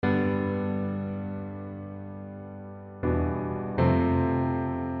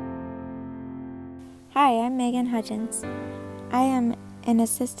Hi, I'm Megan Hutchins. I am an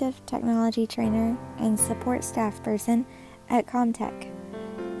assistive technology trainer and support staff person at Comtech.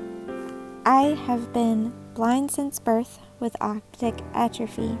 I have been blind since birth with optic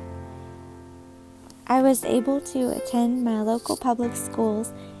atrophy. I was able to attend my local public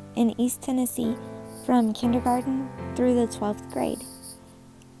schools in East Tennessee from kindergarten through the 12th grade.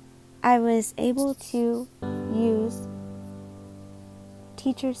 I was able to use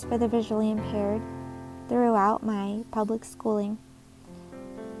Teachers for the Visually Impaired throughout my public schooling.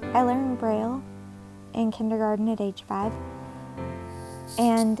 I learned Braille in kindergarten at age 5,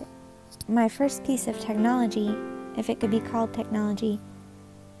 and my first piece of technology, if it could be called technology,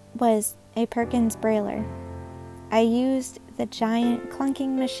 was a Perkins Brailler. I used the giant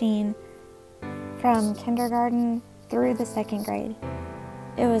clunking machine from kindergarten through the 2nd grade.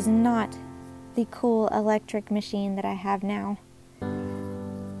 It was not the cool electric machine that I have now.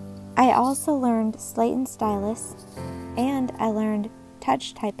 I also learned slate and stylus, and I learned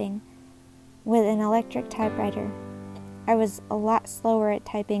touch typing with an electric typewriter. I was a lot slower at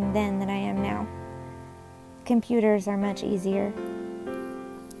typing then than I am now. Computers are much easier.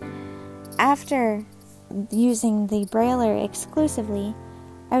 After using the Brailler exclusively,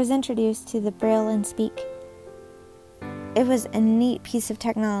 I was introduced to the Braille and Speak. It was a neat piece of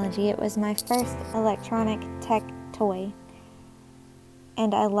technology. It was my first electronic tech toy,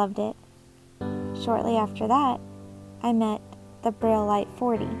 and I loved it. Shortly after that, I met the Braille Light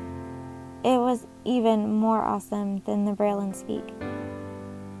 40. It was even more awesome than the Braille and Speak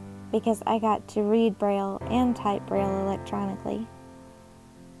because I got to read Braille and type Braille electronically.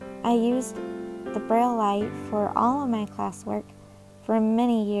 I used the Braille Light for all of my classwork for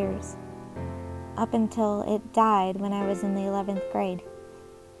many years, up until it died when I was in the 11th grade.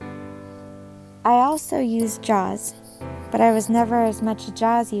 I also used JAWS, but I was never as much a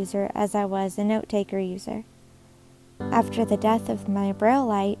JAWS user as I was a note-taker user. After the death of my Braille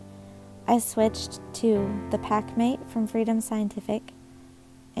Light, I switched to the PackMate from Freedom Scientific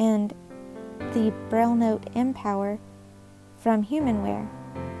and the Braille Note Empower from HumanWare.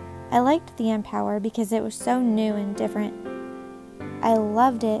 I liked the Empower because it was so new and different. I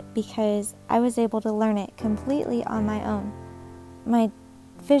loved it because I was able to learn it completely on my own. My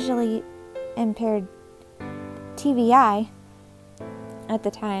visually impaired TVI at the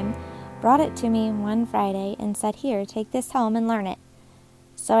time brought it to me one Friday and said, "Here, take this home and learn it."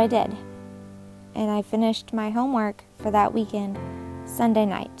 So I did. And I finished my homework for that weekend Sunday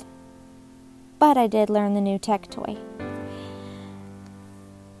night. But I did learn the new tech toy.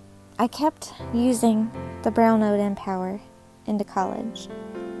 I kept using the Braille Note Empower into college.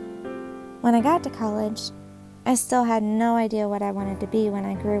 When I got to college, I still had no idea what I wanted to be when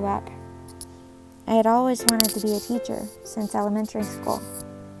I grew up. I had always wanted to be a teacher since elementary school,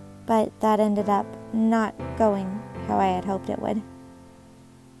 but that ended up not going how I had hoped it would.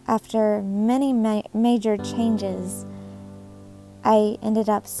 After many major changes, I ended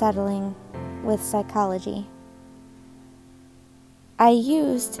up settling with psychology. I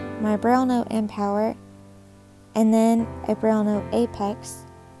used my Braille Note Empower and then a Braille Note Apex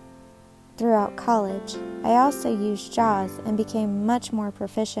throughout college. I also used JAWS and became much more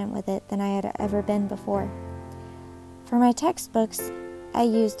proficient with it than I had ever been before. For my textbooks, I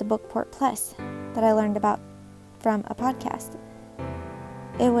used a Bookport Plus that I learned about from a podcast.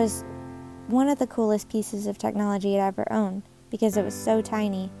 It was one of the coolest pieces of technology I'd ever owned because it was so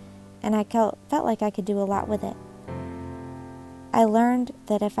tiny and I felt like I could do a lot with it. I learned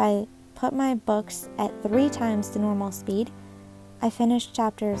that if I put my books at 3 times the normal speed, I finished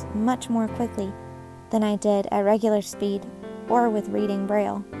chapters much more quickly than I did at regular speed or with reading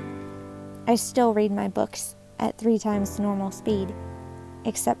Braille. I still read my books at 3 times the normal speed,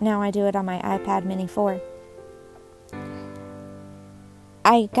 except now I do it on my iPad Mini 4.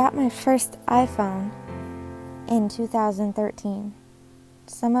 I got my first iPhone in 2013.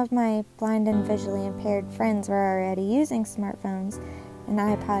 Some of my blind and visually impaired friends were already using smartphones and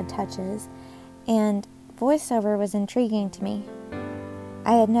iPod Touches, and VoiceOver was intriguing to me.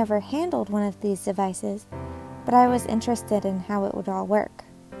 I had never handled one of these devices, but I was interested in how it would all work.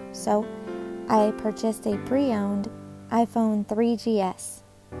 So, I purchased a pre-owned iPhone 3GS.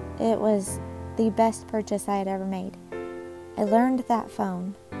 It was the best purchase I had ever made. I learned that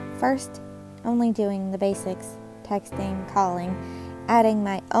phone, first only doing the basics, texting, calling, adding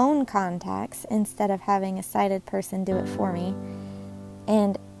my own contacts instead of having a sighted person do it for me,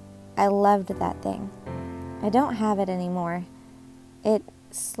 and I loved that thing. I don't have it anymore. It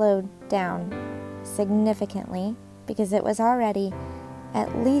slowed down significantly because it was already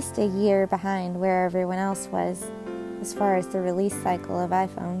at least a year behind where everyone else was as far as the release cycle of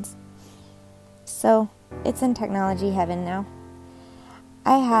iPhones. So it's in technology heaven now.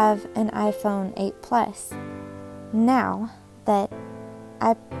 I have an iPhone 8 Plus now that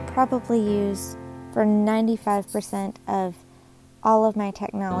I probably use for 95% of all of my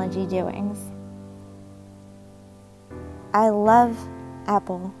technology doings. I love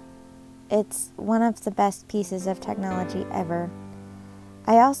Apple. It's one of the best pieces of technology ever.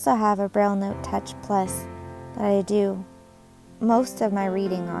 I also have a Braille Note Touch Plus that I do most of my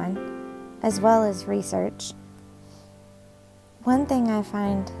reading on, as well as research. One thing I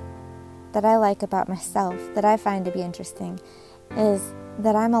find that I like about myself, that I find to be interesting, is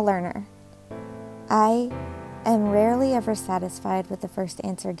that I'm a learner. I am rarely ever satisfied with the first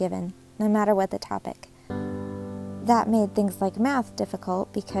answer given, no matter what the topic. That made things like math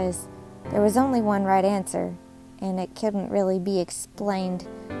difficult because there was only one right answer, and it couldn't really be explained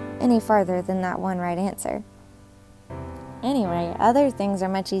any farther than that one right answer. Anyway, other things are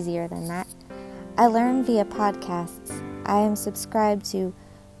much easier than that. I learn via podcasts. I am subscribed to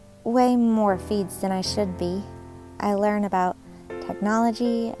way more feeds than I should be. I learn about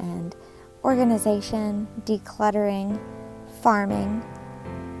technology and organization, decluttering, farming.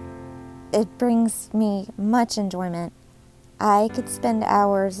 It brings me much enjoyment. I could spend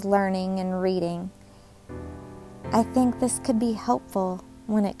hours learning and reading. I think this could be helpful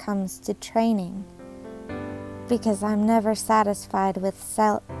when it comes to training, because I'm never satisfied with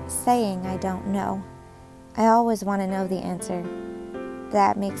saying I don't know. I always want to know the answer.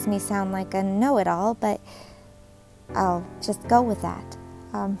 That makes me sound like a know-it-all, but I'll just go with that.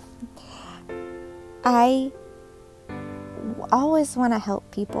 I always want to help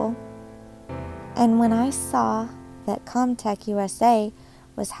people. And when I saw that Comtech USA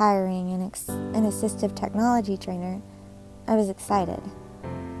was hiring an assistive technology trainer, I was excited.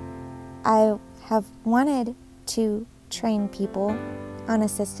 I have wanted to train people on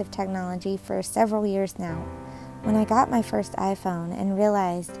assistive technology for several years now. When I got my first iPhone and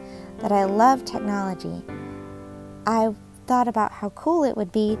realized that I love technology, I thought about how cool it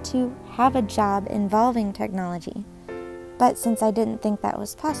would be to have a job involving technology. But since I didn't think that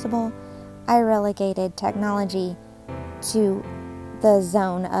was possible, I relegated technology to the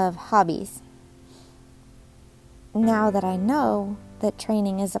zone of hobbies. Now that I know that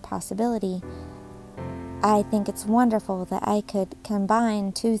training is a possibility, I think it's wonderful that I could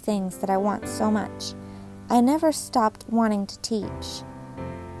combine two things that I want so much. I never stopped wanting to teach.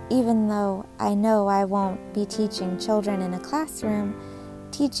 Even though I know I won't be teaching children in a classroom,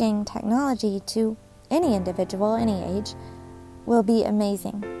 teaching technology to any individual, any age, will be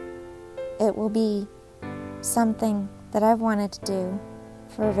amazing. It will be something that I've wanted to do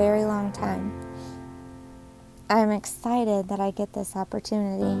for a very long time. I'm excited that I get this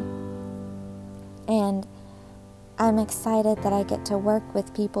opportunity, and I'm excited that I get to work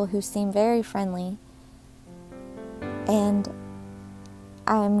with people who seem very friendly, and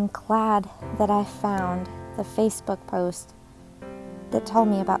I'm glad that I found the Facebook post that told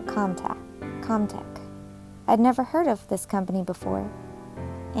me about Comtech. I'd never heard of this company before,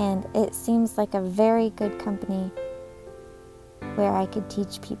 and it seems like a very good company where I could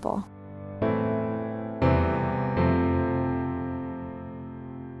teach people.